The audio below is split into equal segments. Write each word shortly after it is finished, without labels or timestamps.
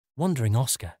Wandering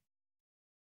Oscar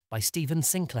by Stephen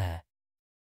Sinclair.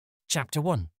 Chapter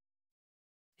 1.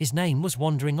 His name was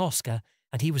Wandering Oscar,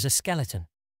 and he was a skeleton.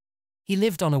 He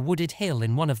lived on a wooded hill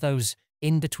in one of those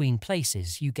in-between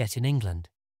places you get in England.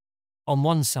 On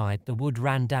one side, the wood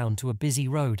ran down to a busy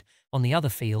road, on the other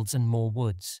fields and more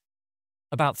woods.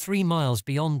 About 3 miles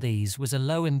beyond these was a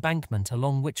low embankment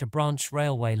along which a branch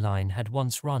railway line had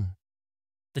once run.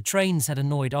 The trains had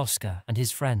annoyed Oscar and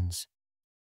his friends.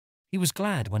 He was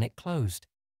glad when it closed.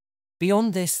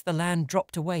 Beyond this, the land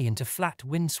dropped away into flat,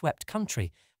 windswept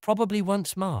country, probably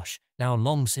once marsh, now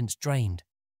long since drained.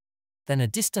 Then a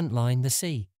distant line, the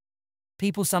sea.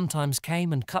 People sometimes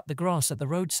came and cut the grass at the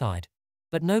roadside,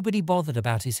 but nobody bothered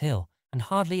about his hill, and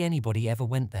hardly anybody ever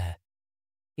went there.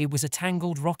 It was a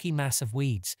tangled, rocky mass of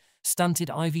weeds, stunted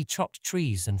ivy-chopped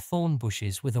trees and thorn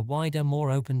bushes with a wider,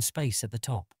 more open space at the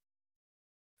top.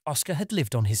 Oscar had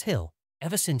lived on his hill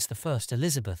ever since the first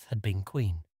Elizabeth had been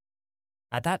queen.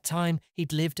 At that time,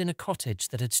 he'd lived in a cottage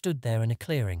that had stood there in a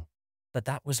clearing, but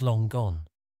that was long gone.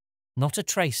 Not a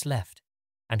trace left,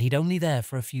 and he'd only there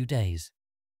for a few days.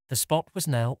 The spot was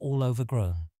now all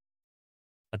overgrown.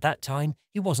 At that time,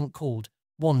 he wasn't called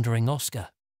Wandering Oscar.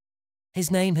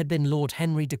 His name had been Lord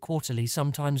Henry de Quarterly,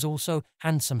 sometimes also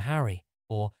Handsome Harry,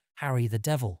 or Harry the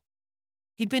Devil.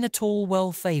 He'd been a tall,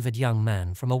 well-favoured young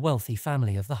man from a wealthy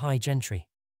family of the high gentry.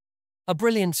 A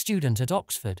brilliant student at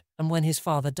Oxford, and when his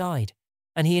father died,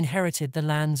 and he inherited the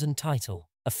lands and title,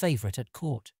 a favourite at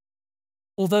court.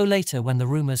 Although later, when the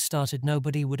rumours started,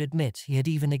 nobody would admit he had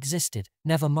even existed,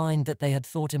 never mind that they had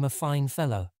thought him a fine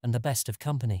fellow and the best of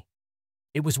company.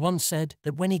 It was once said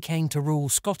that when he came to rule,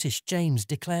 Scottish James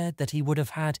declared that he would have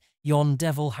had yon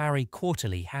devil Harry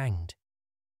Quarterly hanged.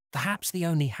 Perhaps the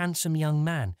only handsome young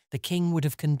man the king would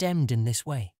have condemned in this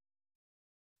way.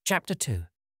 Chapter 2.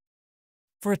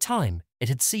 For a time, it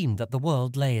had seemed that the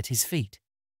world lay at his feet.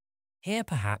 Here,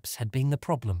 perhaps, had been the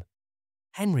problem.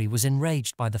 Henry was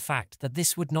enraged by the fact that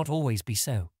this would not always be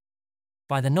so,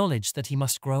 by the knowledge that he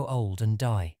must grow old and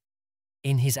die.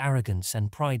 In his arrogance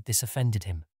and pride, this offended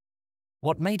him.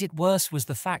 What made it worse was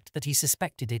the fact that he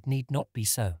suspected it need not be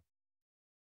so.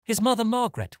 His mother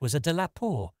Margaret was a de la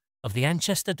Poer, of the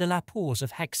Anchester de la Poers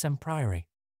of Hexham Priory.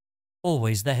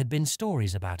 Always there had been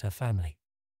stories about her family.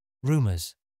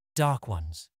 Rumours, dark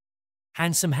ones.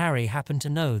 Handsome Harry happened to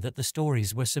know that the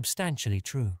stories were substantially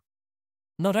true.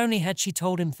 Not only had she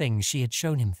told him things, she had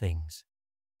shown him things.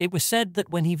 It was said that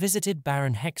when he visited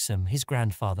Baron Hexham, his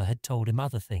grandfather had told him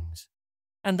other things,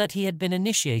 and that he had been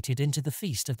initiated into the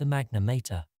feast of the Magna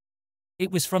Mater.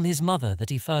 It was from his mother that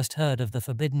he first heard of the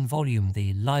forbidden volume,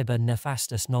 the Liber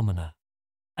Nefastus Nomina,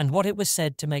 and what it was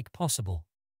said to make possible.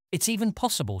 It's even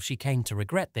possible she came to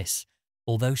regret this,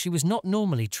 although she was not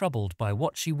normally troubled by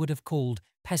what she would have called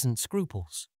peasant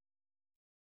scruples.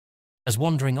 As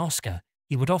Wandering Oscar,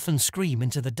 he would often scream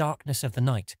into the darkness of the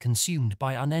night, consumed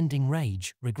by unending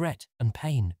rage, regret, and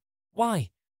pain.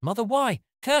 "Why, mother, why?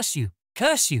 Curse you!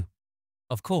 Curse you!"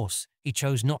 Of course, he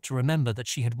chose not to remember that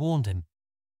she had warned him.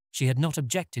 She had not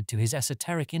objected to his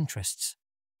esoteric interests,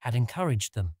 had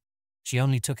encouraged them. She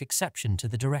only took exception to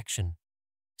the direction,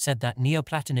 said that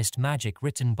Neoplatonist magic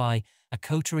written by a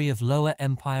coterie of lower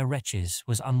empire wretches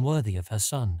was unworthy of her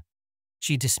son.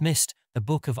 She dismissed the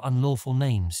Book of Unlawful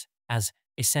Names as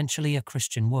essentially a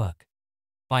Christian work.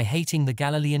 By hating the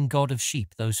Galilean god of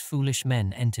sheep, those foolish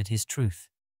men entered his truth.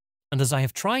 And as I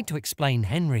have tried to explain,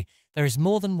 Henry, there is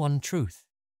more than one truth.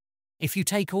 If you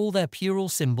take all their puerile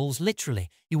symbols literally,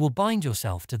 you will bind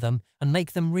yourself to them and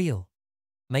make them real.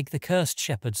 Make the cursed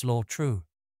shepherd's law true.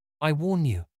 I warn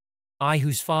you, I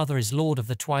whose father is lord of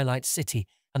the Twilight City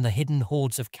and the hidden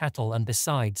hordes of cattle, and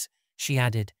besides, she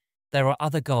added, there are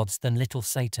other gods than little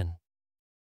Satan.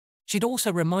 She'd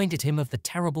also reminded him of the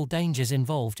terrible dangers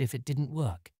involved if it didn't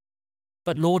work.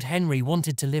 But Lord Henry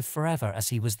wanted to live forever as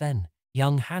he was then,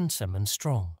 young, handsome and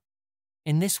strong.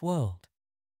 In this world,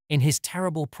 in his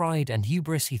terrible pride and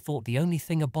hubris, he thought the only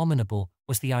thing abominable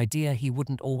was the idea he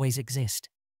wouldn't always exist.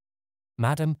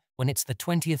 Madam, when it's the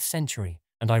 20th century,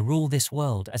 and I rule this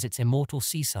world as its immortal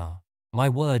Caesar, my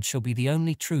word shall be the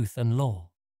only truth and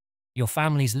law. Your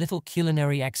family's little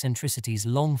culinary eccentricities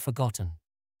long forgotten.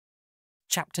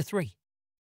 Chapter 3.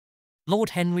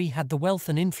 Lord Henry had the wealth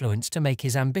and influence to make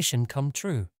his ambition come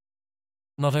true.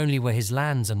 Not only were his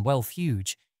lands and wealth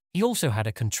huge, he also had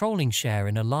a controlling share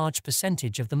in a large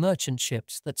percentage of the merchant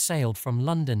ships that sailed from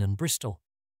London and Bristol,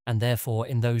 and therefore,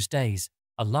 in those days,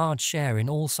 a large share in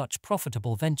all such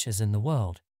profitable ventures in the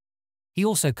world. He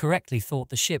also correctly thought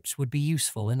the ships would be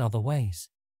useful in other ways.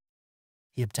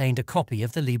 He obtained a copy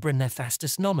of the Liber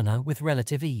Nefastus Nomina with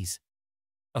relative ease.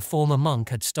 A former monk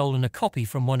had stolen a copy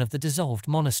from one of the dissolved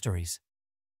monasteries.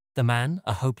 The man,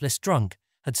 a hopeless drunk,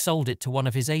 had sold it to one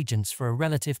of his agents for a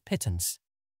relative pittance.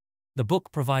 The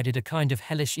book provided a kind of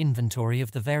hellish inventory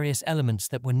of the various elements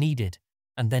that were needed,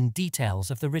 and then details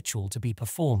of the ritual to be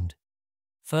performed.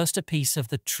 First, a piece of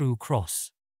the true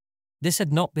cross. This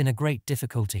had not been a great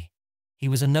difficulty. He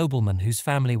was a nobleman whose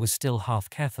family was still half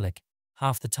Catholic,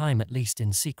 half the time at least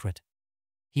in secret.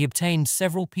 He obtained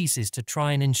several pieces to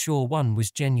try and ensure one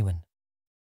was genuine.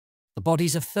 The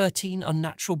bodies of 13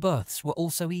 unnatural births were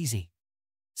also easy.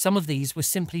 Some of these were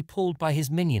simply pulled by his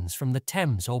minions from the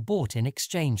Thames or bought in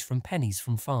exchange from pennies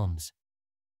from farms.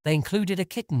 They included a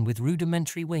kitten with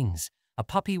rudimentary wings, a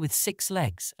puppy with 6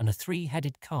 legs, and a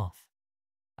 3-headed calf.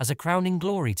 As a crowning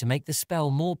glory to make the spell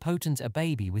more potent, a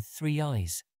baby with 3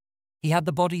 eyes. He had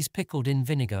the bodies pickled in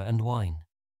vinegar and wine.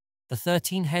 The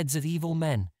 13 heads of evil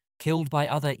men, killed by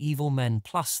other evil men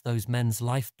plus those men's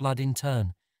lifeblood in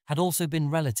turn, had also been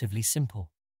relatively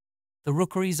simple. The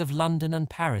rookeries of London and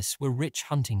Paris were rich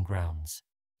hunting grounds.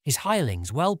 His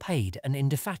hirelings well paid and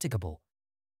indefatigable,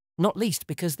 not least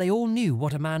because they all knew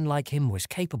what a man like him was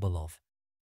capable of.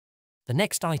 The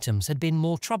next items had been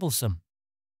more troublesome.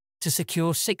 To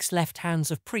secure 6 left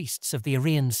hands of priests of the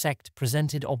Arian sect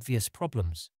presented obvious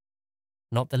problems,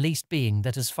 not the least being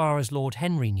that as far as Lord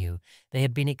Henry knew, they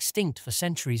had been extinct for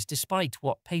centuries despite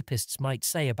what papists might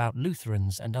say about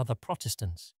Lutherans and other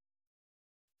Protestants.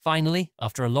 Finally,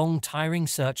 after a long, tiring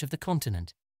search of the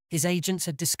continent, his agents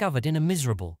had discovered in a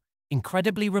miserable,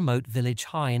 incredibly remote village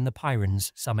high in the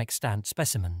Pyrenees some extant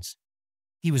specimens.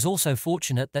 He was also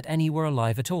fortunate that any were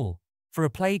alive at all, for a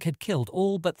plague had killed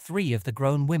all but 3 of the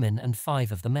grown women and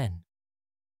 5 of the men.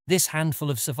 This handful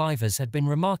of survivors had been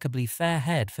remarkably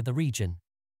fair-haired for the region.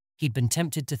 He'd been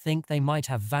tempted to think they might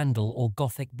have Vandal or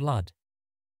Gothic blood.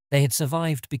 They had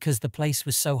survived because the place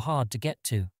was so hard to get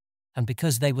to, and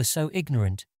because they were so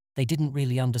ignorant, they didn't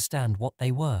really understand what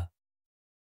they were.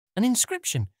 An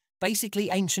inscription, basically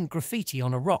ancient graffiti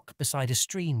on a rock beside a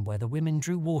stream where the women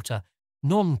drew water,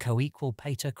 non coequal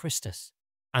pater Christus,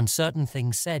 and certain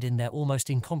things said in their almost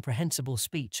incomprehensible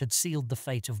speech had sealed the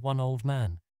fate of one old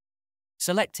man.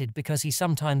 Selected because he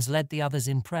sometimes led the others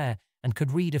in prayer and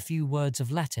could read a few words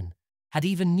of Latin, had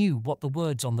even knew what the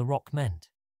words on the rock meant.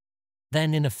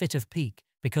 Then, in a fit of pique,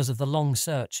 because of the long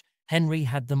search, Henry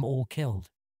had them all killed.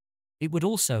 It would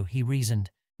also, he reasoned,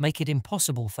 make it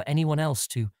impossible for anyone else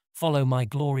to follow my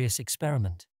glorious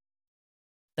experiment.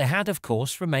 There had, of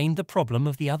course, remained the problem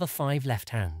of the other 5 left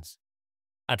hands.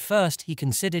 At first, he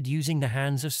considered using the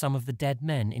hands of some of the dead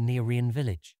men in the Arian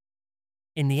village.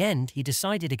 In the end, he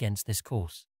decided against this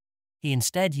course. He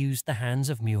instead used the hands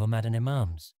of Muhammadan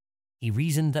imams. He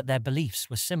reasoned that their beliefs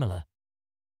were similar.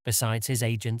 Besides, his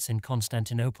agents in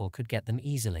Constantinople could get them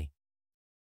easily.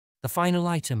 The final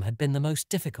item had been the most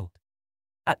difficult.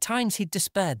 At times he'd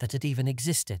despaired that it even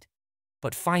existed,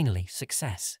 but finally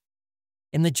success.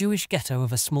 In the Jewish ghetto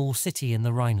of a small city in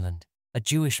the Rhineland, a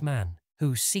Jewish man,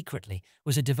 who secretly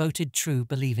was a devoted, true,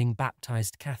 believing,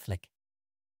 baptized Catholic.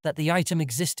 That the item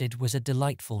existed was a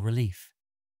delightful relief.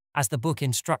 As the book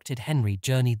instructed, Henry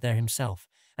journeyed there himself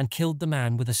and killed the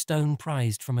man with a stone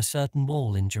prized from a certain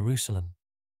wall in Jerusalem.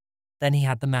 Then he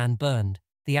had the man burned,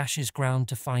 the ashes ground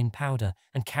to fine powder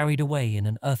and carried away in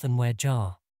an earthenware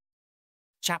jar.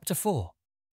 Chapter 4.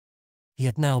 He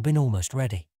had now been almost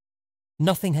ready.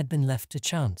 Nothing had been left to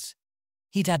chance.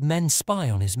 He'd had men spy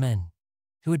on his men,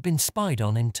 who had been spied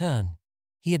on in turn.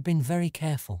 He had been very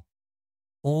careful.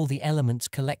 All the elements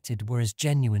collected were as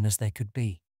genuine as they could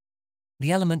be.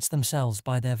 The elements themselves,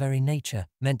 by their very nature,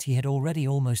 meant he had already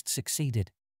almost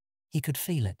succeeded. He could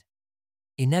feel it.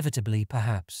 Inevitably,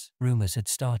 perhaps, rumours had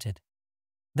started.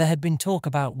 There had been talk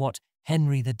about what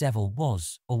Henry the Devil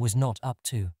was or was not up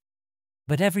to.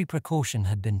 But every precaution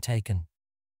had been taken.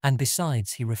 And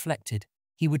besides, he reflected,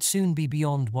 he would soon be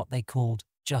beyond what they called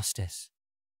justice.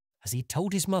 As he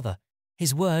told his mother,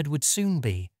 his word would soon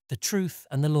be the truth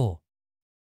and the law.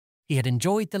 He had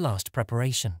enjoyed the last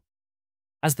preparation.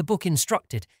 As the book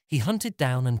instructed, he hunted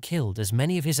down and killed as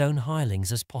many of his own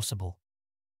hirelings as possible.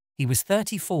 He was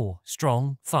 34,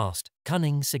 strong, fast,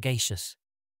 cunning, sagacious,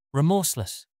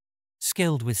 remorseless,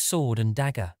 skilled with sword and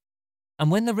dagger. And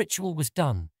when the ritual was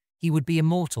done, he would be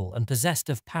immortal and possessed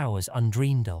of powers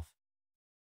undreamed of.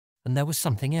 And there was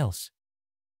something else.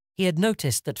 He had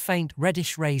noticed that faint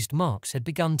reddish raised marks had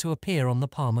begun to appear on the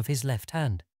palm of his left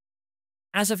hand.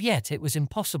 As of yet, it was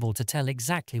impossible to tell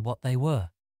exactly what they were,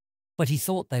 but he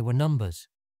thought they were numbers,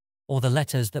 or the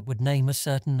letters that would name a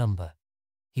certain number.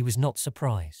 He was not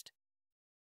surprised.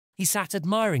 He sat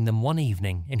admiring them one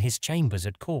evening in his chambers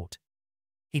at court.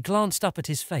 He glanced up at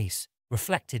his face,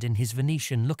 reflected in his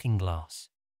Venetian looking-glass.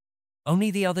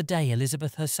 Only the other day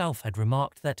Elizabeth herself had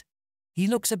remarked that, He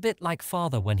looks a bit like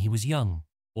father when he was young,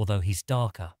 although he's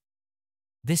darker.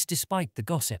 This despite the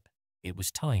gossip. It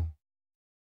was time.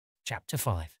 Chapter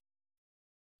 5.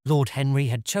 Lord Henry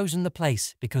had chosen the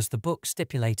place because the book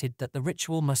stipulated that the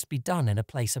ritual must be done in a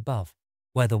place above,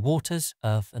 where the waters,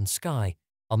 earth and sky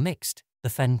are mixed. The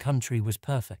fen country was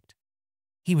perfect.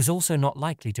 He was also not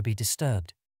likely to be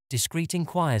disturbed. Discreet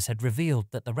inquiries had revealed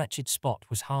that the wretched spot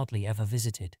was hardly ever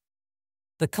visited.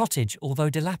 The cottage, although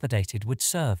dilapidated, would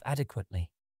serve adequately.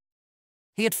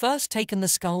 He had first taken the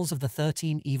skulls of the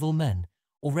 13 evil men,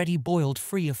 already boiled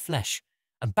free of flesh,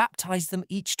 and baptized them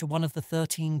each to one of the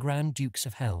 13 Grand Dukes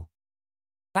of Hell.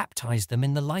 Baptized them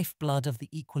in the life-blood of the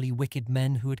equally wicked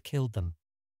men who had killed them.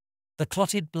 The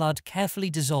clotted blood carefully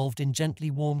dissolved in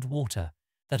gently warmed water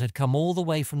that had come all the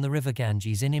way from the river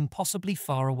Ganges in impossibly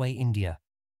far-away India.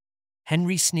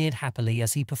 Henry sneered happily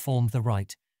as he performed the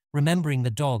rite, remembering the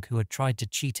dog who had tried to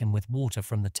cheat him with water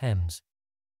from the Thames.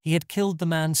 He had killed the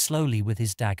man slowly with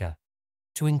his dagger,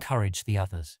 to encourage the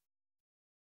others.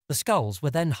 The skulls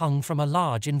were then hung from a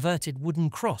large inverted wooden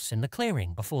cross in the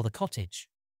clearing before the cottage.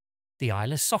 The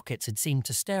eyeless sockets had seemed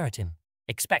to stare at him,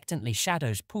 expectantly,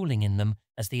 shadows pooling in them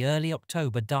as the early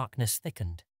October darkness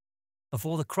thickened.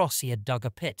 Before the cross he had dug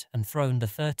a pit and thrown the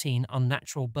 13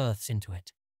 unnatural births into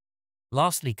it.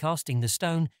 Lastly, casting the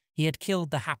stone, he had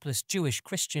killed the hapless Jewish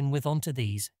Christian with onto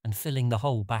these and filling the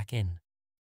hole back in.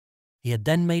 He had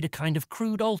then made a kind of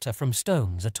crude altar from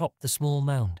stones atop the small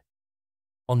mound.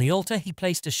 On the altar he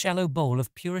placed a shallow bowl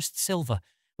of purest silver,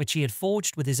 which he had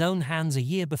forged with his own hands a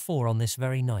year before on this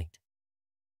very night.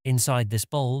 Inside this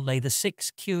bowl lay the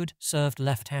 6 cured, served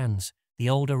left hands, the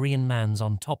old Aryan man's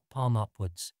on top, palm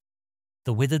upwards.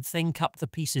 The withered thing cupped the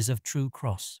pieces of true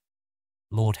cross.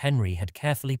 Lord Henry had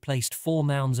carefully placed 4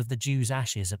 mounds of the Jew's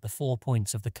ashes at the 4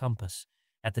 points of the compass,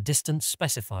 at the distance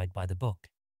specified by the book.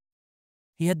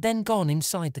 He had then gone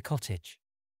inside the cottage.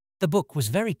 The book was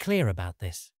very clear about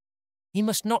this. He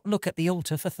must not look at the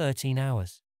altar for 13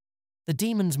 hours. The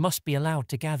demons must be allowed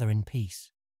to gather in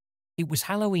peace. It was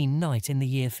Halloween night in the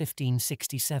year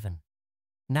 1567.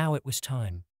 Now it was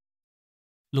time.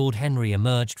 Lord Henry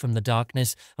emerged from the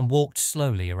darkness and walked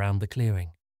slowly around the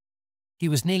clearing. He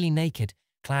was nearly naked,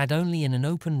 clad only in an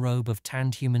open robe of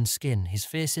tanned human skin, his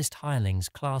fiercest hirelings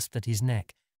clasped at his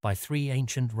neck by 3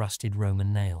 ancient rusted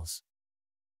Roman nails.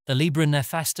 The Libra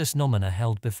Nefastus Nomina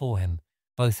held before him,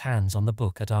 both hands on the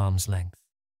book at arm's length.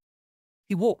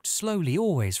 He walked slowly,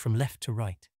 always from left to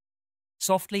right.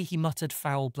 Softly he muttered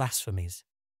foul blasphemies.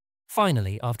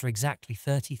 Finally, after exactly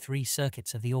 33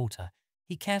 circuits of the altar,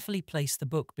 he carefully placed the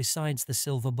book besides the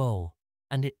silver bowl,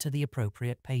 and it to the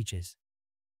appropriate pages.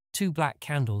 2 black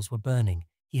candles were burning.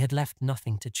 He had left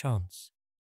nothing to chance.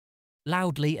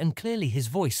 Loudly and clearly, his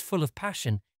voice full of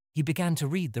passion, he began to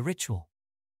read the ritual.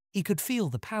 He could feel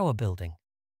the power building.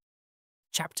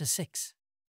 Chapter 6.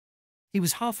 He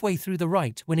was halfway through the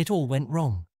rite when it all went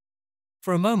wrong.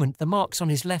 For a moment the marks on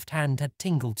his left hand had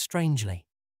tingled strangely.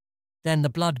 Then the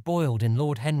blood boiled in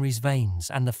Lord Henry's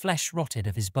veins and the flesh rotted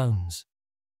of his bones.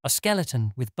 A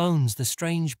skeleton with bones the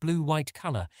strange blue-white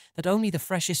colour that only the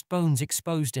freshest bones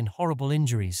exposed in horrible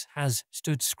injuries has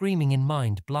stood screaming in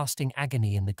mind, blasting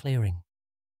agony in the clearing.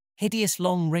 Hideous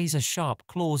long razor-sharp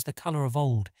claws the colour of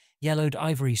old, yellowed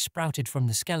ivory sprouted from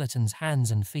the skeleton's hands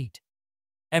and feet.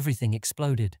 Everything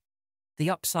exploded.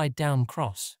 The upside-down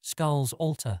cross, skulls,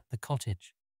 altar, the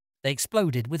cottage. They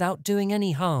exploded without doing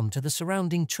any harm to the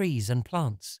surrounding trees and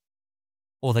plants.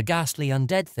 Or the ghastly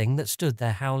undead thing that stood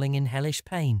there howling in hellish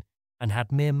pain and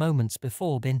had mere moments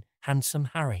before been Handsome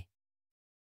Harry.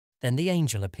 Then the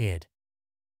angel appeared.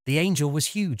 The angel was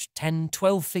huge,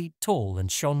 10-12 feet tall,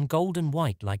 and shone golden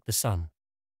white like the sun.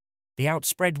 The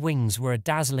outspread wings were a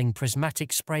dazzling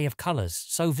prismatic spray of colours,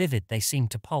 so vivid they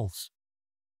seemed to pulse.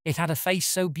 It had a face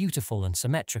so beautiful and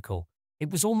symmetrical, it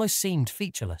was almost seemed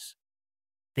featureless.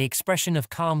 The expression of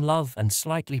calm love and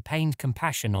slightly pained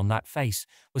compassion on that face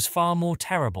was far more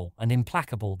terrible and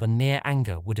implacable than mere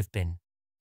anger would have been.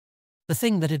 The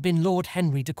thing that had been Lord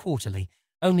Henry de Quarterly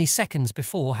only seconds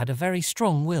before had a very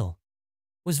strong will,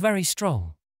 was very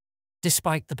strong.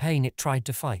 Despite the pain it tried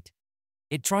to fight.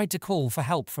 It tried to call for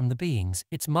help from the beings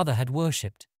its mother had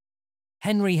worshipped.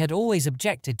 Henry had always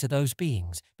objected to those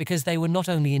beings because they were not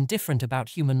only indifferent about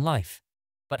human life,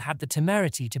 but had the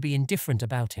temerity to be indifferent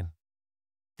about him.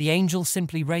 The angel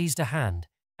simply raised a hand,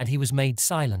 and he was made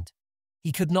silent.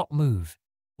 He could not move,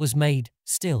 was made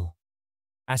still.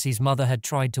 As his mother had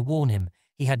tried to warn him,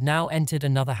 he had now entered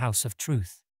another house of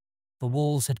truth. The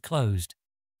walls had closed.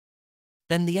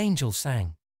 Then the angel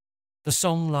sang. The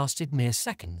song lasted mere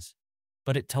seconds,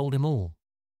 but it told him all,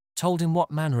 told him what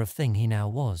manner of thing he now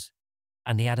was,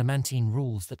 and the adamantine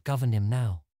rules that governed him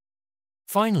now.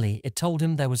 Finally, it told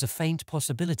him there was a faint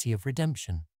possibility of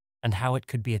redemption and how it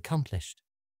could be accomplished,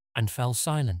 and fell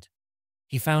silent.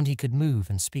 He found he could move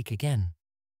and speak again,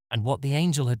 and what the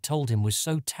angel had told him was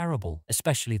so terrible,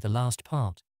 especially the last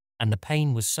part, and the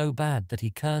pain was so bad that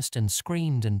he cursed and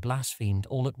screamed and blasphemed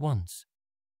all at once.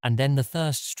 And then the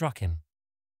thirst struck him,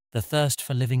 the thirst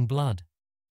for living blood.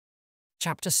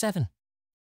 Chapter 7.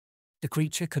 The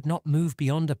creature could not move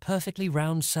beyond a perfectly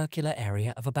round circular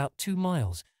area of about 2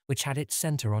 miles, which had its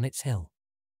center on its hill.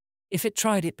 If it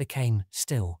tried, it became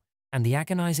still, and the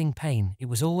agonizing pain it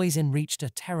was always in reached a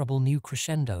terrible new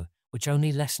crescendo, which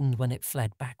only lessened when it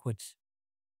fled backwards.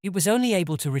 It was only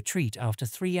able to retreat after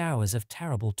 3 hours of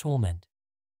terrible torment.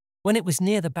 When it was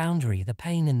near the boundary, the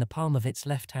pain in the palm of its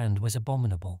left hand was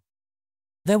abominable.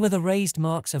 There were the raised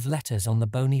marks of letters on the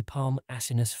bony palm,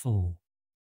 asinus fool.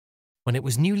 When it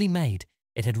was newly made,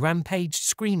 it had rampaged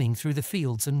screaming through the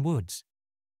fields and woods,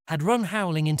 had run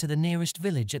howling into the nearest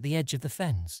village at the edge of the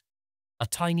fens, a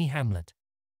tiny hamlet.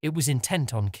 It was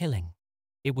intent on killing.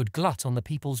 It would glut on the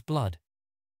people's blood,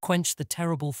 quench the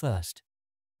terrible thirst,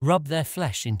 rub their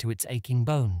flesh into its aching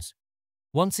bones.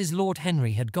 Once his Lord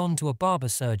Henry had gone to a barber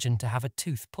surgeon to have a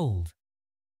tooth pulled.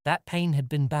 That pain had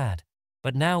been bad,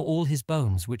 but now all his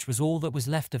bones, which was all that was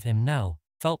left of him now,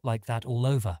 felt like that all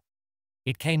over.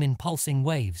 It came in pulsing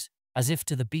waves, as if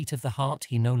to the beat of the heart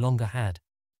he no longer had.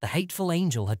 The hateful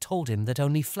angel had told him that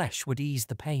only flesh would ease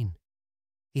the pain.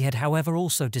 He had, however,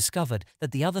 also discovered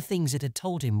that the other things it had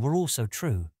told him were also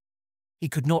true. He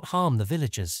could not harm the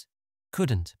villagers.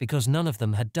 Couldn't, because none of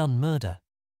them had done murder.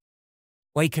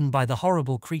 Wakened by the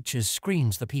horrible creature's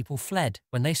screams, the people fled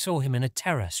when they saw him in a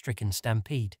terror-stricken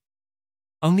stampede.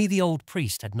 Only the old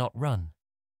priest had not run.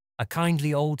 A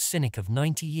kindly old cynic of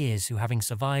 90 years who, having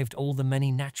survived all the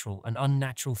many natural and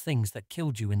unnatural things that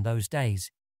killed you in those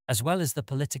days, as well as the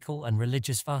political and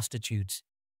religious vastitudes,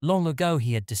 long ago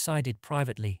he had decided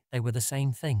privately they were the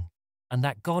same thing, and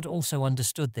that God also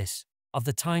understood this, of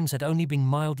the times had only been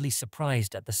mildly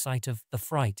surprised at the sight of the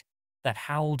fright that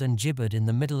howled and gibbered in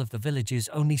the middle of the village's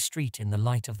only street in the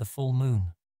light of the full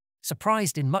moon.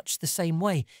 Surprised in much the same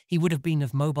way he would have been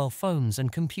of mobile phones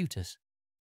and computers.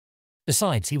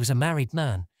 Besides, he was a married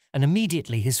man, and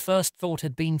immediately his first thought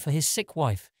had been for his sick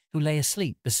wife, who lay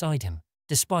asleep beside him,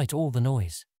 despite all the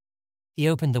noise. He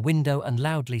opened the window and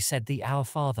loudly said the Our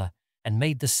Father, and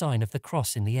made the sign of the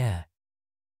cross in the air.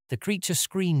 The creature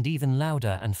screamed even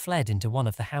louder and fled into one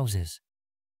of the houses.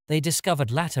 They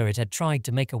discovered later it had tried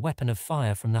to make a weapon of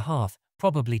fire from the hearth,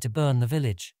 probably to burn the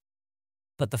village.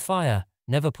 But the fire,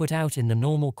 never put out in the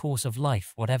normal course of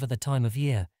life, whatever the time of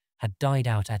year, had died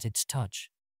out at its touch.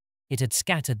 It had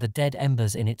scattered the dead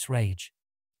embers in its rage.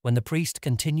 When the priest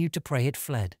continued to pray, it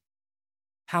fled.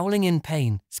 Howling in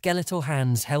pain, skeletal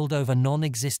hands held over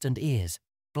non-existent ears,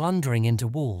 blundering into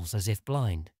walls as if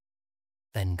blind.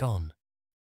 Then gone.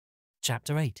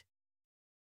 Chapter 8.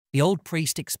 The old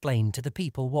priest explained to the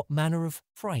people what manner of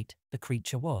fright the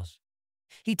creature was.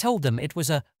 He told them it was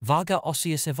a vaga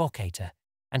osseus evocator,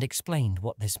 and explained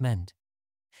what this meant.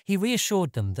 He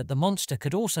reassured them that the monster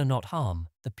could also not harm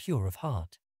the pure of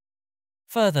heart.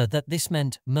 Further, that this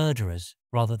meant murderers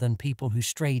rather than people who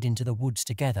strayed into the woods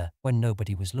together when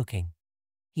nobody was looking.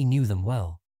 He knew them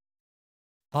well.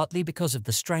 Partly because of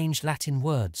the strange Latin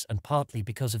words and partly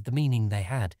because of the meaning they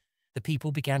had, the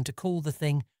people began to call the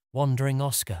thing Wandering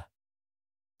Oscar.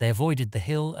 They avoided the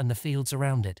hill and the fields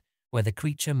around it, where the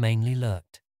creature mainly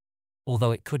lurked.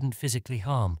 Although it couldn't physically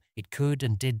harm, it could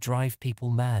and did drive people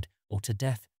mad or to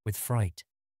death with fright.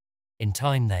 In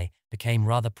time they became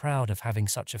rather proud of having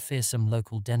such a fearsome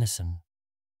local denizen.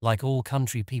 Like all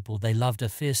country people, they loved a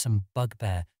fearsome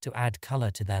bugbear to add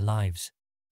colour to their lives.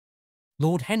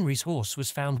 Lord Henry's horse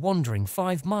was found wandering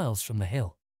 5 miles from the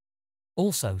hill.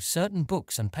 Also, certain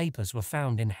books and papers were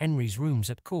found in Henry's rooms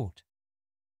at court.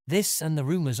 This and the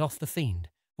rumours off the fiend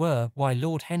were why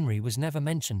Lord Henry was never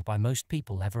mentioned by most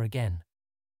people ever again.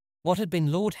 What had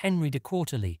been Lord Henry de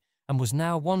Courtely and was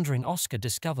now Wandering Oscar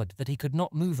discovered that he could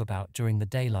not move about during the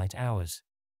daylight hours.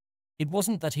 It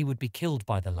wasn't that he would be killed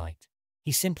by the light.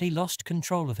 He simply lost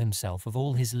control of himself, of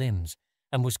all his limbs,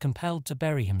 and was compelled to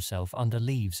bury himself under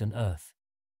leaves and earth.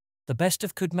 The best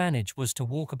of could manage was to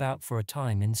walk about for a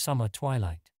time in summer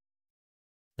twilight.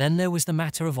 Then there was the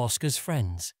matter of Oscar's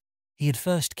friends. He had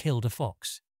first killed a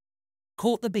fox,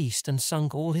 caught the beast and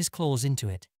sunk all his claws into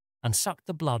it, and sucked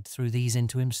the blood through these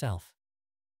into himself.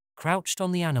 Crouched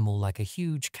on the animal like a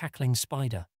huge cackling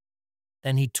spider.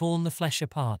 Then he'd torn the flesh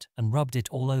apart and rubbed it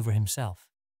all over himself.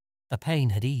 The pain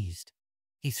had eased.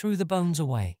 He threw the bones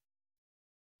away.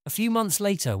 A few months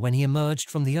later, when he emerged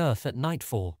from the earth at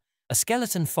nightfall, a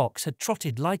skeleton fox had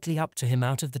trotted lightly up to him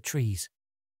out of the trees.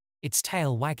 its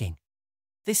tail wagging.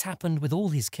 This happened with all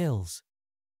his kills.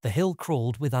 The hill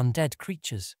crawled with undead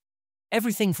creatures.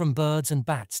 Everything from birds and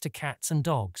bats to cats and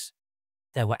dogs.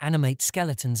 There were animate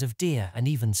skeletons of deer and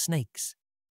even snakes.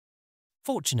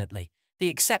 Fortunately, the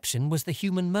exception was the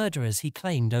human murderers he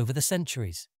claimed over the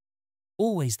centuries.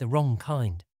 Always the wrong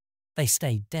kind. They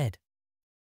stayed dead.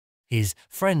 His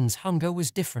friends' hunger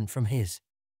was different from his.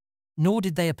 Nor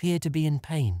did they appear to be in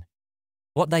pain.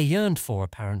 What they yearned for,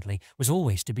 apparently, was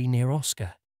always to be near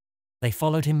Oscar. They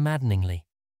followed him maddeningly.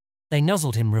 They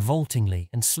nuzzled him revoltingly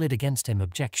and slid against him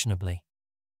objectionably.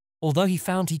 Although he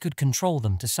found he could control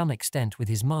them to some extent with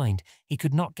his mind, he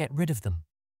could not get rid of them.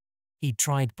 He'd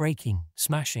tried breaking,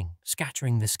 smashing,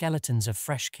 scattering the skeletons of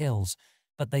fresh kills,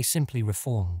 but they simply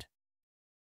reformed.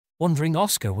 Wandering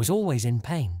Oscar was always in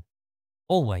pain.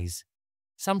 Always.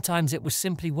 Sometimes it was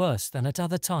simply worse than at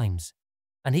other times,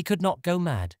 and he could not go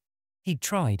mad. He'd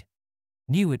tried,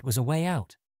 knew it was a way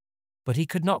out, but he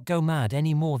could not go mad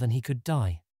any more than he could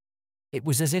die. It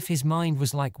was as if his mind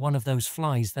was like one of those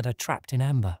flies that are trapped in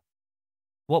amber.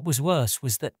 What was worse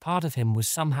was that part of him was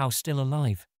somehow still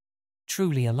alive,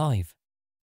 truly alive.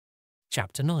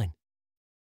 Chapter 9.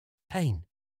 Pain,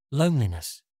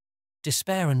 loneliness,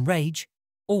 despair and rage,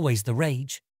 always the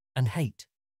rage, and hate,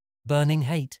 burning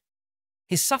hate.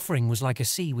 His suffering was like a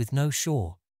sea with no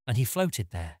shore, and he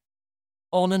floated there.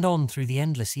 On and on through the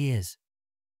endless years.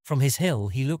 From his hill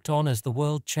he looked on as the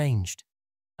world changed,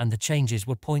 and the changes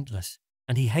were pointless,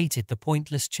 and he hated the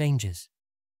pointless changes.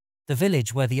 The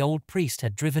village where the old priest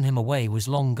had driven him away was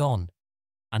long gone,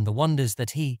 and the wonders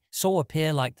that he saw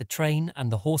appear like the train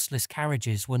and the horseless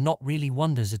carriages were not really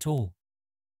wonders at all.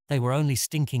 They were only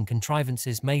stinking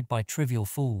contrivances made by trivial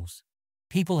fools.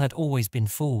 People had always been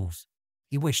fools.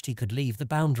 He wished he could leave the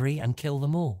boundary and kill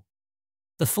them all.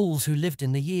 The fools who lived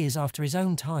in the years after his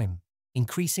own time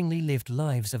increasingly lived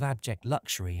lives of abject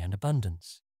luxury and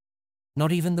abundance.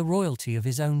 Not even the royalty of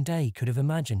his own day could have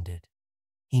imagined it.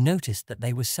 He noticed that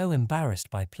they were so embarrassed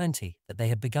by plenty that they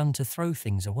had begun to throw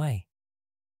things away.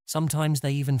 Sometimes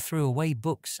they even threw away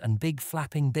books and big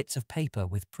flapping bits of paper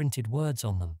with printed words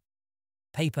on them.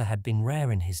 Paper had been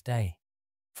rare in his day.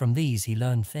 From these he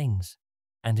learned things,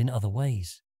 and in other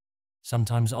ways.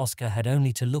 Sometimes Oscar had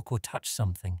only to look or touch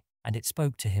something, and it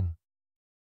spoke to him.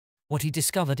 What he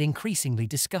discovered increasingly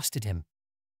disgusted him.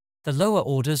 The lower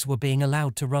orders were being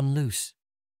allowed to run loose.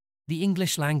 The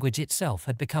English language itself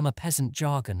had become a peasant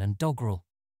jargon and doggerel.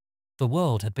 The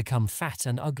world had become fat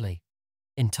and ugly.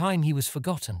 In time he was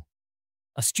forgotten.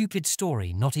 A stupid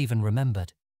story not even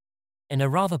remembered. In a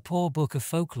rather poor book of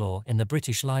folklore in the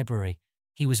British Library,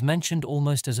 he was mentioned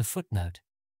almost as a footnote.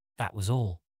 That was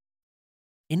all.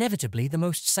 Inevitably, the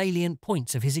most salient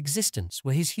points of his existence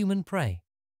were his human prey.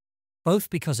 Both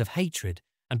because of hatred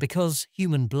and because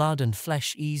human blood and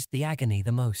flesh eased the agony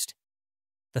the most.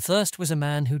 The first was a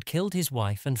man who'd killed his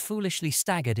wife and foolishly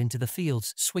staggered into the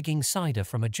fields swigging cider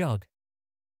from a jug.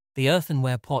 The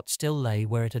earthenware pot still lay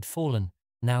where it had fallen,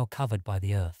 now covered by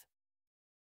the earth.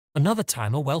 Another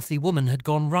time a wealthy woman had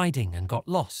gone riding and got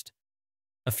lost.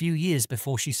 A few years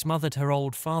before she smothered her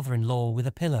old father-in-law with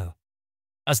a pillow.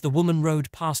 As the woman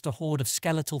rode past, a horde of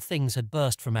skeletal things had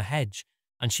burst from a hedge,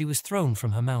 and she was thrown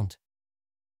from her mount.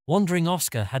 Wandering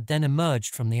Oscar had then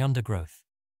emerged from the undergrowth.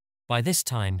 By this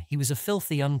time, he was a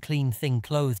filthy, unclean thing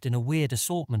clothed in a weird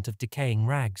assortment of decaying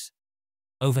rags.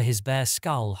 Over his bare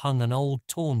skull hung an old,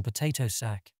 torn potato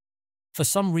sack. For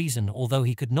some reason, although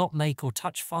he could not make or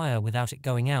touch fire without it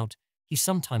going out, he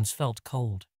sometimes felt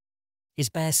cold. His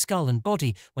bare skull and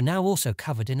body were now also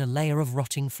covered in a layer of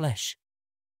rotting flesh.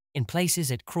 In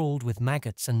places it crawled with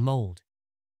maggots and mould.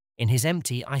 In his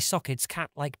empty eye sockets,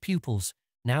 cat-like pupils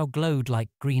now glowed like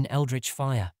green eldritch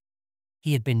fire.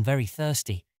 He had been very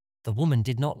thirsty. The woman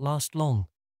did not last long.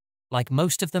 Like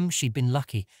most of them, she'd been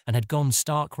lucky and had gone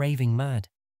stark raving mad.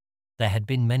 There had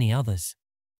been many others.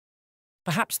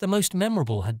 Perhaps the most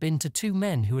memorable had been to two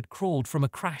men who had crawled from a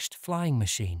crashed flying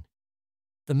machine.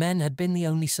 The men had been the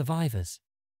only survivors.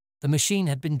 The machine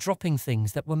had been dropping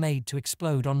things that were made to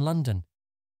explode on London.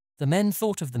 The men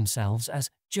thought of themselves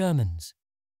as Germans.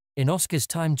 In Oscar's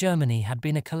time, Germany had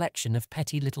been a collection of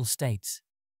petty little states.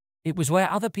 It was where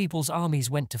other people's armies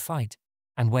went to fight,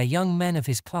 and where young men of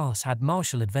his class had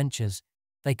martial adventures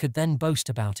they could then boast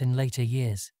about in later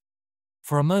years.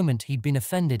 For a moment he'd been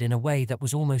offended in a way that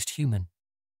was almost human.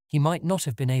 He might not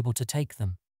have been able to take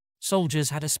them. Soldiers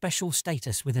had a special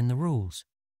status within the rules.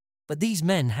 But these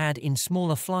men had, in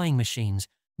smaller flying machines,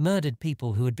 murdered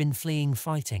people who had been fleeing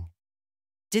fighting.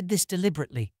 Did this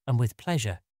deliberately and with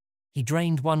pleasure. He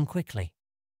drained one quickly.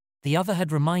 The other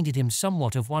had reminded him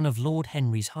somewhat of one of Lord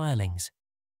Henry's hirelings.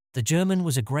 The German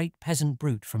was a great peasant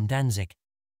brute from Danzig.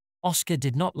 Oscar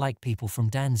did not like people from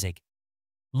Danzig.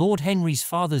 Lord Henry's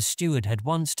father's steward had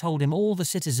once told him all the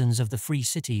citizens of the free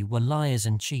city were liars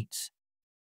and cheats.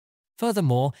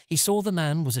 Furthermore, he saw the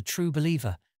man was a true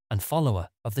believer and follower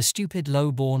of the stupid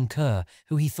low-born cur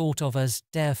who he thought of as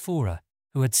Der Führer,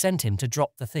 who had sent him to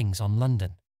drop the things on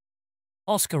London.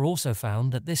 Oscar also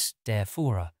found that this Der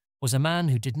Führer was a man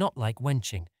who did not like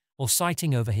wenching or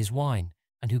sighting over his wine,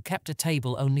 and who kept a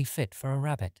table only fit for a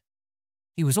rabbit.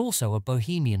 He was also a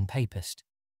bohemian papist.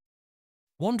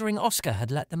 Wandering Oscar had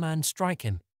let the man strike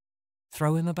him,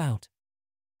 throw him about.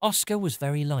 Oscar was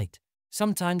very light.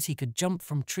 Sometimes he could jump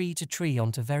from tree to tree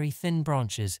onto very thin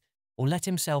branches, or let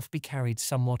himself be carried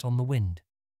somewhat on the wind.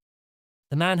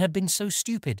 The man had been so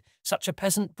stupid, such a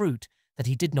peasant brute, that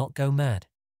he did not go mad.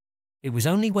 It was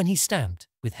only when he stamped,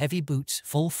 with heavy boots,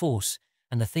 full force,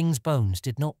 and the thing's bones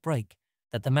did not break,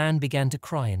 that the man began to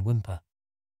cry and whimper.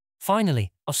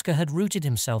 Finally, Oscar had rooted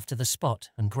himself to the spot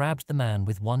and grabbed the man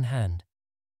with one hand.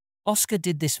 Oscar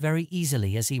did this very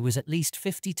easily, as he was at least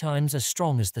 50 times as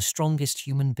strong as the strongest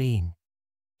human being.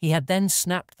 He had then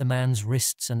snapped the man's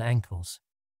wrists and ankles,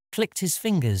 clicked his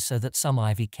fingers so that some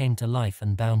ivy came to life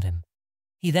and bound him.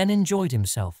 He then enjoyed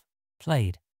himself,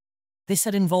 played. This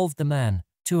had involved the man,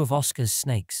 2 of Oscar's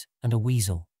snakes, and a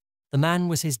weasel. The man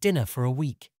was his dinner for a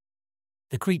week.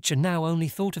 The creature now only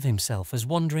thought of himself as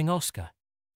wandering Oscar.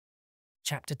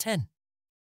 Chapter 10.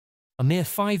 A mere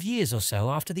 5 years or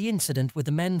so after the incident with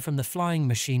the men from the flying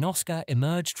machine, Oscar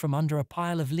emerged from under a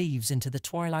pile of leaves into the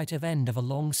twilight of end of a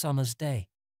long summer's day.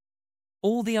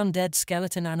 All the undead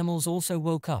skeleton animals also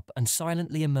woke up and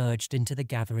silently emerged into the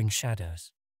gathering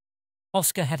shadows.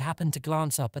 Oscar had happened to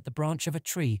glance up at the branch of a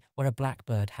tree where a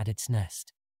blackbird had its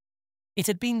nest. It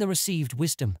had been the received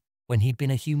wisdom, when he'd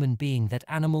been a human being, that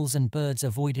animals and birds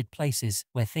avoided places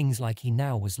where things like he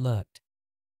now was lurked.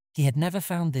 He had never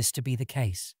found this to be the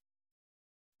case.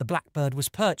 The blackbird was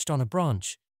perched on a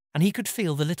branch, and he could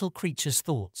feel the little creature's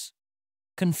thoughts,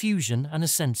 confusion and a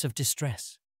sense of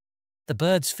distress. The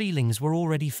bird's feelings were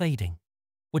already fading,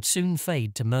 would soon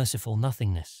fade to merciful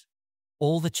nothingness.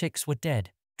 All the chicks were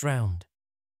dead, drowned.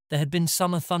 There had been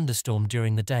summer thunderstorm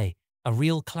during the day, a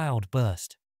real cloud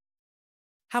burst.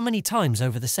 How many times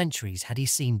over the centuries had he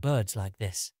seen birds like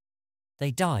this?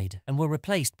 They died and were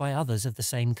replaced by others of the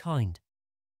same kind.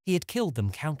 He had killed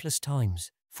them countless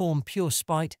times, formed pure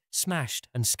spite, smashed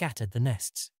and scattered the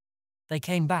nests. They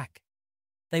came back.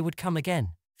 They would come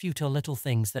again, futile little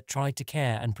things that tried to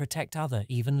care and protect other,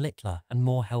 even littler and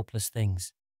more helpless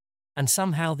things. And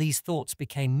somehow these thoughts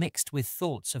became mixed with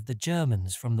thoughts of the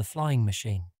Germans from the flying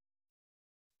machine,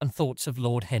 and thoughts of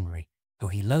Lord Henry, who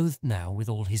he loathed now with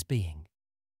all his being.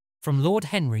 From Lord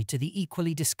Henry to the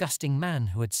equally disgusting man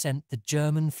who had sent the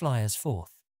German flyers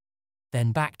forth.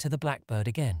 Then back to the blackbird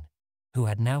again, who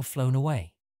had now flown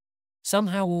away.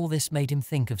 Somehow all this made him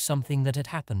think of something that had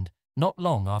happened not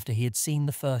long after he had seen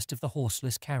the first of the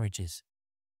horseless carriages.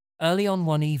 Early on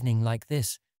one evening like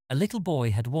this, a little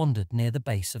boy had wandered near the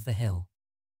base of the hill.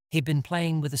 He'd been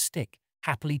playing with a stick,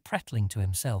 happily prattling to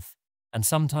himself, and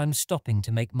sometimes stopping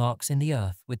to make marks in the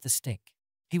earth with the stick.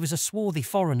 He was a swarthy,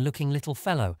 foreign-looking little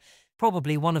fellow,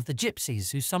 probably one of the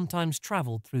gypsies who sometimes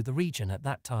travelled through the region at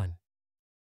that time.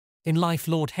 In life,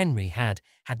 Lord Henry had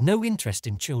no interest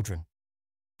in children.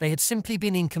 They had simply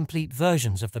been incomplete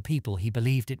versions of the people he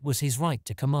believed it was his right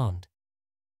to command.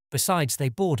 Besides, they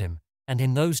bored him, and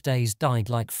in those days died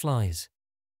like flies.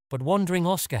 But wandering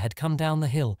Oscar had come down the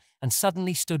hill and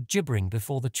suddenly stood gibbering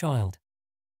before the child.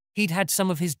 He'd had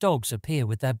some of his dogs appear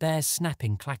with their bare,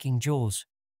 snapping, clacking jaws.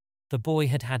 The boy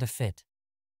had had a fit,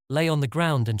 lay on the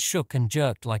ground and shook and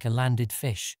jerked like a landed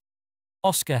fish.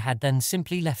 Oscar had then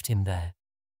simply left him there.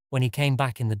 When he came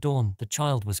back in the dawn, the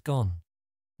child was gone.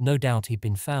 No doubt he'd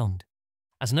been found,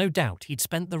 as no doubt he'd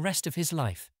spent the rest of his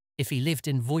life if he lived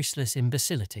in voiceless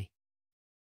imbecility.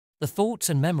 The thoughts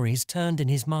and memories turned in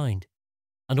his mind,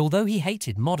 and although he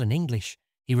hated modern English,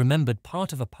 he remembered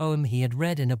part of a poem he had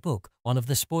read in a book one of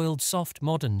the spoiled soft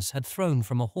moderns had thrown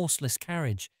from a horseless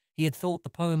carriage. He had thought the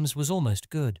poems was almost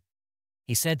good.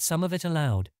 He said some of it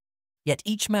aloud. Yet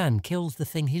each man kills the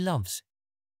thing he loves.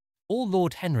 All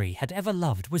Lord Henry had ever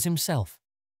loved was himself,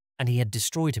 and he had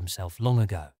destroyed himself long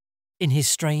ago. In his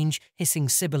strange, hissing,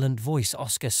 sibilant voice,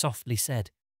 Oscar softly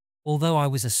said, "Although I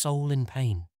was a soul in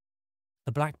pain."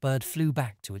 The blackbird flew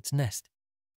back to its nest.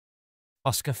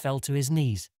 Oscar fell to his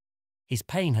knees. His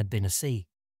pain had been a sea,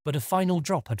 but a final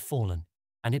drop had fallen,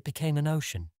 and it became an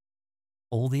ocean.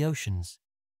 All the oceans.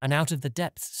 And out of the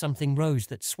depths something rose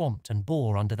that swamped and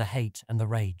bore under the hate and the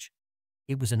rage.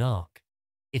 It was an ark.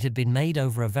 It had been made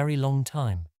over a very long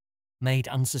time, made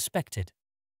unsuspected,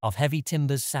 of heavy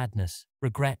timbers, sadness,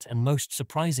 regret, and most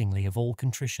surprisingly of all,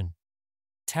 contrition.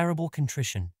 Terrible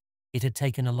contrition. It had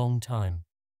taken a long time.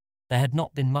 There had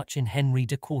not been much in Henry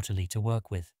de Courtely to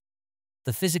work with.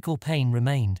 The physical pain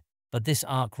remained, but this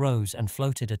arc rose and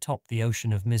floated atop the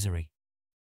ocean of misery.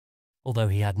 Although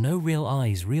he had no real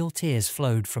eyes, real tears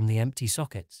flowed from the empty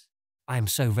sockets. "I am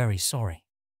so very sorry."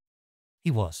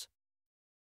 He was.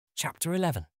 Chapter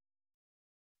 11.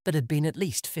 That had been at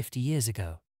least 50 years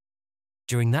ago.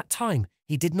 During that time,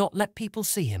 he did not let people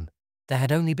see him. There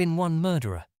had only been one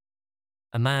murderer.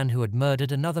 A man who had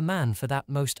murdered another man for that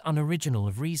most unoriginal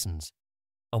of reasons.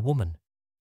 A woman.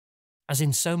 As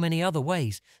in so many other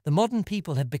ways, the modern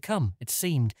people had become, it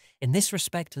seemed, in this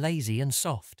respect lazy and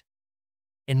soft.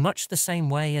 In much the same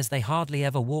way as they hardly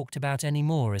ever walked about any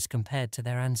more as compared to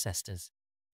their ancestors.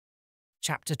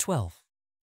 Chapter 12.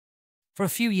 For a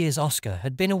few years Oscar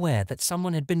had been aware that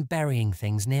someone had been burying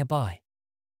things nearby.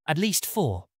 At least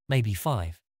 4, maybe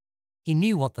 5. He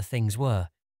knew what the things were,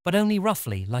 but only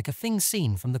roughly, like a thing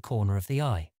seen from the corner of the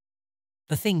eye.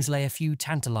 The things lay a few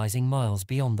tantalizing miles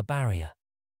beyond the barrier.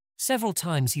 Several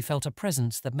times he felt a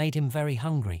presence that made him very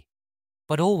hungry,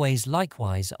 but always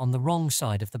likewise on the wrong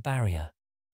side of the barrier.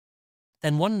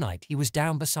 Then one night he was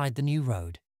down beside the new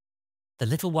road, the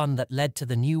little one that led to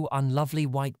the new unlovely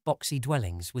white boxy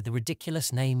dwellings with the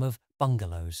ridiculous name of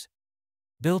bungalows,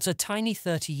 built a tiny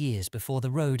 30 years before the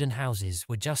road and houses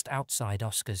were just outside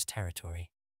Oscar's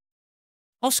territory.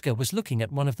 Oscar was looking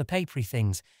at one of the papery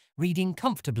things, reading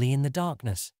comfortably in the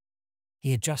darkness.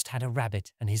 He had just had a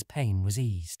rabbit and his pain was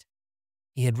eased.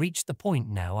 He had reached the point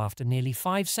now after nearly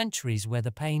 5 centuries where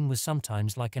the pain was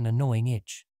sometimes like an annoying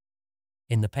itch.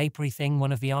 In the papery thing,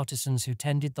 one of the artisans who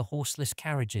tended the horseless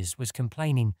carriages was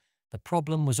complaining the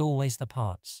problem was always the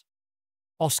parts.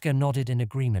 Oscar nodded in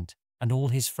agreement, and all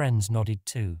his friends nodded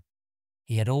too.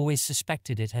 He had always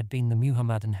suspected it had been the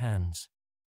Muhammadan hands.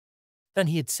 Then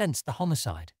he had sensed the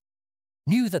homicide,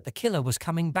 knew that the killer was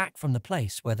coming back from the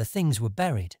place where the things were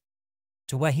buried,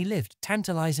 to where he lived,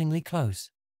 tantalizingly close.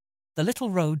 The little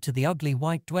road to the ugly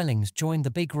white dwellings joined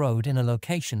the big road in a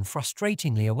location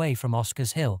frustratingly away from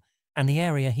Oscar's hill and the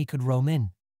area he could roam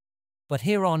in. But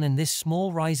here on in this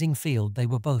small rising field they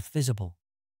were both visible.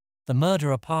 The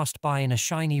murderer passed by in a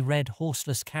shiny red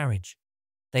horseless carriage.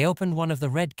 They opened one of the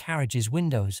red carriage's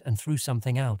windows and threw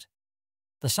something out.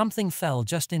 The something fell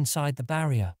just inside the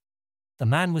barrier. The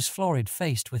man was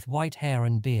florid-faced with white hair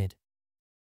and beard.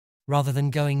 Rather than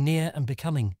going near and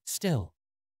becoming still,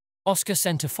 Oscar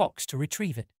sent a fox to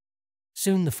retrieve it.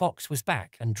 Soon the fox was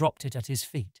back and dropped it at his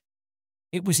feet.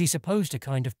 It was, he supposed, a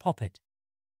kind of poppet,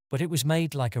 but it was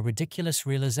made like a ridiculous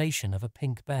realization of a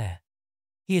pink bear.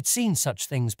 He had seen such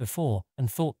things before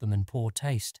and thought them in poor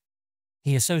taste.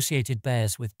 He associated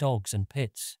bears with dogs and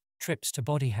pits, trips to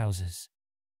body houses.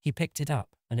 He picked it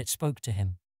up and it spoke to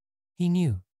him. He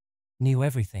knew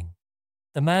everything.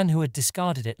 The man who had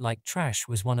discarded it like trash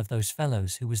was one of those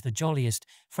fellows who was the jolliest,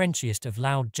 Frenchiest of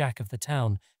loud jack of the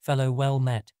town, fellow well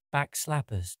met, back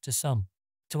slappers to some.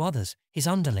 To others, his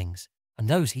underlings, and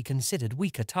those he considered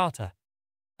weaker Tartar.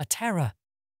 A terror.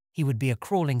 He would be a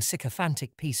crawling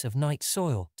sycophantic piece of night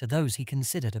soil to those he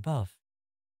considered above.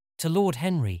 To Lord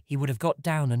Henry he would have got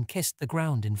down and kissed the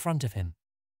ground in front of him,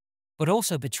 but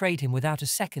also betrayed him without a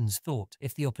second's thought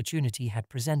if the opportunity had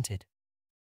presented.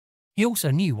 He also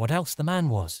knew what else the man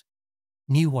was,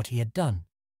 knew what he had done.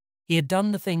 He had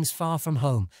done the things far from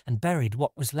home and buried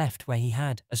what was left where he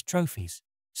had as trophies,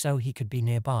 so he could be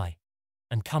nearby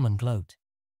and come and gloat.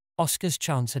 Oscar's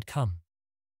chance had come.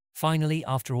 Finally,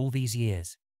 after all these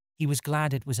years, he was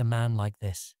glad it was a man like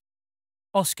this.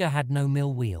 Oscar had no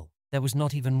mill wheel. There was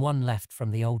not even one left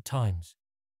from the old times,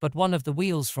 but one of the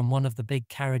wheels from one of the big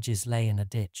carriages lay in a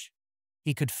ditch.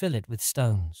 He could fill it with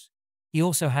stones. He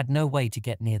also had no way to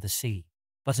get near the sea,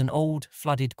 but an old,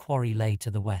 flooded quarry lay to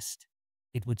the west.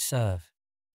 It would serve.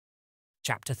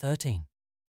 Chapter 13.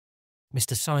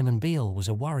 Mr. Simon Beale was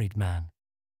a worried man.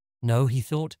 No, he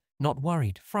thought, not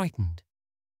worried, frightened.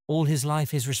 All his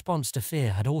life his response to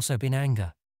fear had also been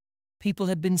anger. People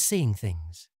had been seeing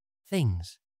things.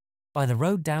 By the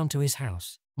road down to his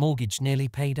house, mortgage nearly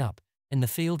paid up, in the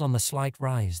field on the slight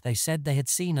rise, they said they had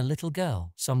seen a little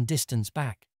girl some distance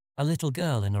back, a little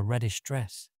girl in a reddish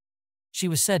dress. She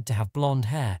was said to have blonde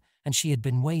hair, and she had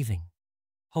been waving,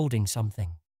 holding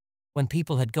something. When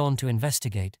people had gone to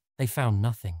investigate, they found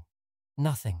nothing.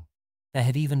 Nothing. There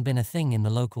had even been a thing in the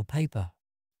local paper.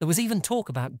 There was even talk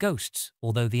about ghosts,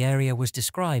 although the area was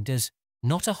described as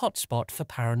not a hotspot for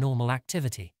paranormal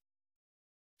activity.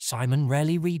 Simon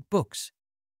rarely read books,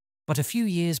 but a few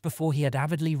years before he had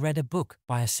avidly read a book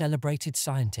by a celebrated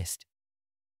scientist.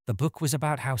 The book was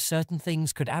about how certain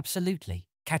things could absolutely,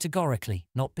 Categorically,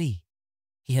 not B.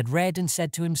 He had read and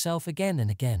said to himself again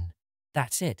and again,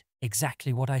 "That's it,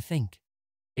 exactly what I think."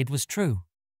 It was true.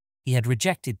 He had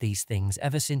rejected these things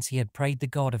ever since he had prayed the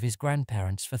God of his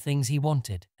grandparents for things he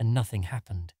wanted and nothing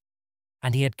happened.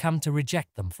 And he had come to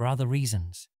reject them for other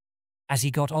reasons. As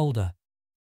he got older,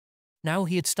 now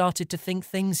he had started to think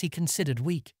things he considered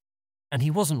weak. And he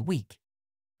wasn't weak.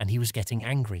 And he was getting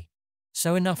angry.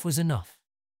 So enough was enough.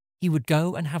 He would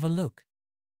go and have a look.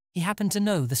 He happened to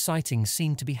know the sightings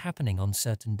seemed to be happening on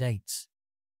certain dates.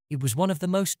 It was one of the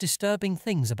most disturbing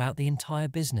things about the entire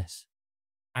business,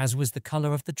 as was the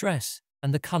color of the dress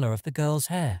and the color of the girl's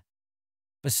hair.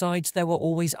 Besides, there were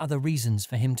always other reasons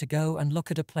for him to go and look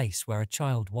at a place where a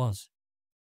child was.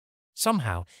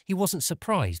 Somehow, he wasn't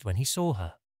surprised when he saw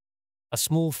her. A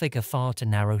small figure far too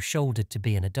narrow-shouldered to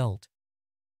be an adult.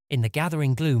 In the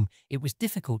gathering gloom, it was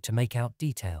difficult to make out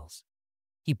details.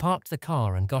 He parked the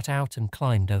car and got out and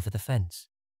climbed over the fence.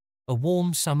 A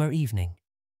warm summer evening.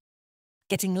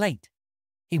 Getting late.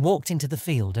 He walked into the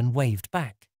field and waved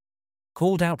back.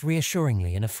 Called out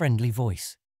reassuringly in a friendly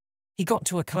voice. He got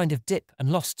to a kind of dip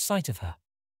and lost sight of her.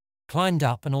 Climbed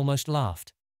up and almost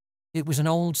laughed. It was an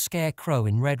old scarecrow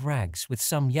in red rags with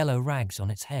some yellow rags on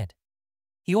its head.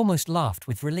 He almost laughed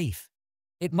with relief.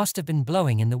 It must have been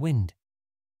blowing in the wind.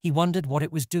 He wondered what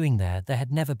it was doing there. There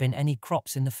had never been any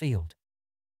crops in the field.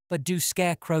 But do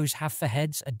scarecrows have for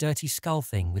heads a dirty skull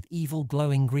thing with evil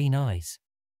glowing green eyes?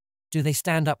 Do they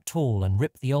stand up tall and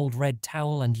rip the old red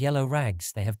towel and yellow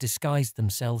rags they have disguised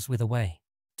themselves with away?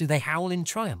 Do they howl in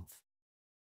triumph?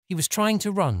 He was trying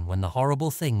to run when the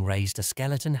horrible thing raised a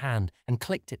skeleton hand and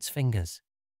clicked its fingers.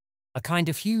 A kind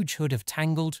of huge hood of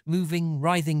tangled, moving,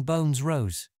 writhing bones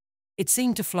rose. It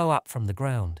seemed to flow up from the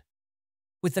ground.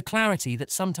 With the clarity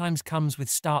that sometimes comes with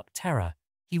stark terror,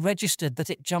 he registered that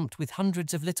it jumped with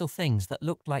hundreds of little things that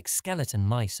looked like skeleton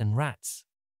mice and rats.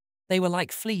 They were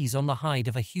like fleas on the hide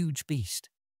of a huge beast.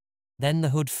 Then the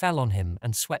hood fell on him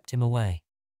and swept him away.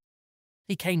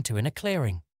 He came to in a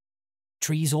clearing.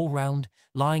 Trees all round,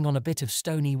 lying on a bit of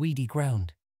stony, weedy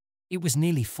ground. It was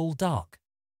nearly full dark.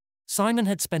 Simon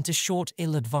had spent a short,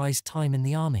 ill-advised time in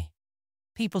the army.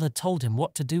 People had told him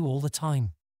what to do all the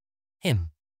time.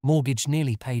 Mortgage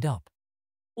nearly paid up.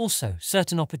 Also,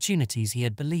 certain opportunities he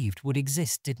had believed would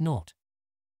exist did not.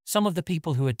 Some of the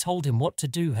people who had told him what to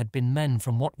do had been men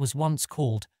from what was once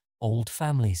called old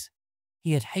families.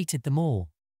 He had hated them all.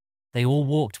 They all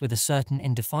walked with a certain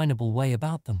indefinable way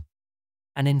about them.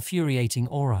 An infuriating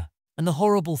aura, and the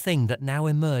horrible thing that now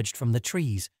emerged from the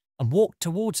trees and walked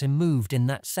towards him moved in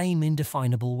that same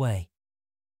indefinable way.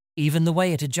 Even the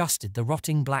way it adjusted the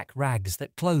rotting black rags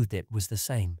that clothed it was the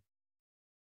same.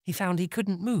 He found he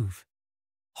couldn't move.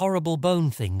 Horrible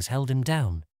bone things held him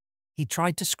down. He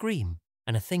tried to scream,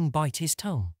 and a thing bit his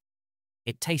tongue.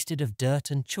 It tasted of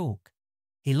dirt and chalk.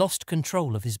 He lost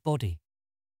control of his body.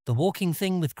 The walking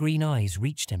thing with green eyes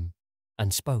reached him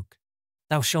and spoke.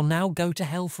 "Thou shalt now go to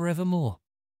hell forevermore.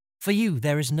 For you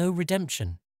there is no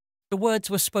redemption." The words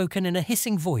were spoken in a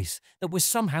hissing voice that was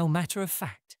somehow matter of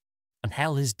fact. "And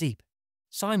hell is deep."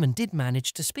 Simon did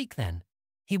manage to speak then.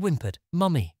 He whimpered,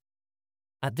 "Mummy."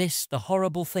 At this, the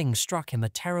horrible thing struck him a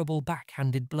terrible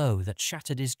backhanded blow that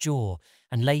shattered his jaw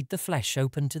and laid the flesh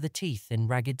open to the teeth in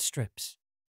ragged strips.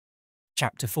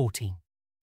 Chapter 14.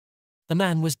 The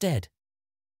man was dead,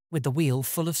 with the wheel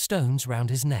full of stones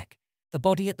round his neck, the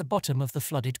body at the bottom of the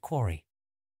flooded quarry.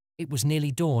 It was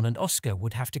nearly dawn and Oscar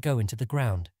would have to go into the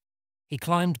ground. He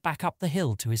climbed back up the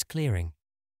hill to his clearing,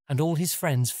 and all his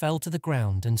friends fell to the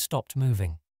ground and stopped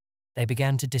moving. They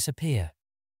began to disappear,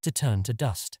 to turn to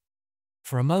dust.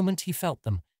 For a moment he felt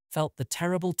the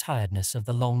terrible tiredness of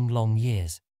the long, long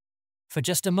years. For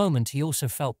just a moment he also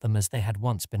felt them as they had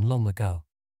once been long ago.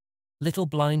 Little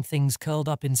blind things curled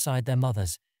up inside their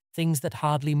mothers, things that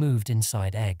hardly moved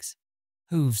inside eggs,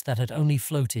 hooves that had only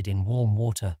floated in warm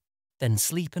water. Then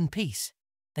sleep and peace.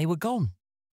 They were gone.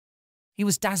 He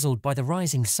was dazzled by the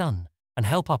rising sun and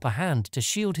held up a hand to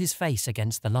shield his face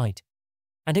against the light.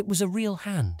 And it was a real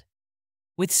hand,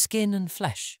 with skin and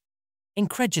flesh.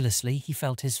 Incredulously he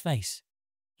felt his face.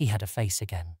 He had a face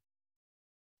again.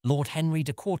 Lord Henry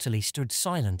de Quarterly stood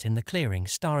silent in the clearing,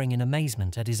 staring in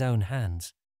amazement at his own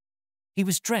hands. He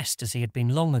was dressed as he had been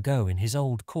long ago in his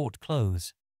old court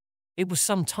clothes. It was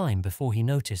some time before he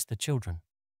noticed the children.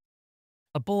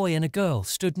 A boy and a girl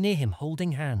stood near him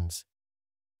holding hands.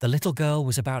 The little girl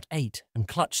was about 8 and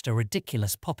clutched a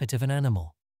ridiculous poppet of an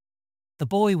animal. The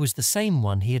boy was the same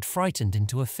one he had frightened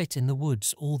into a fit in the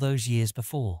woods all those years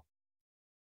before.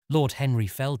 Lord Henry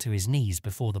fell to his knees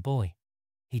before the boy.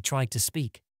 He tried to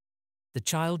speak. The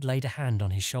child laid a hand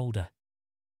on his shoulder.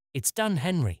 "It's done,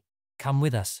 Henry. Come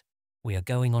with us. "We are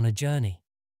going on a journey."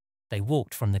 They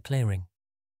walked from the clearing.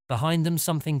 Behind them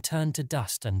something turned to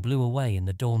dust and blew away in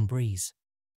the dawn breeze.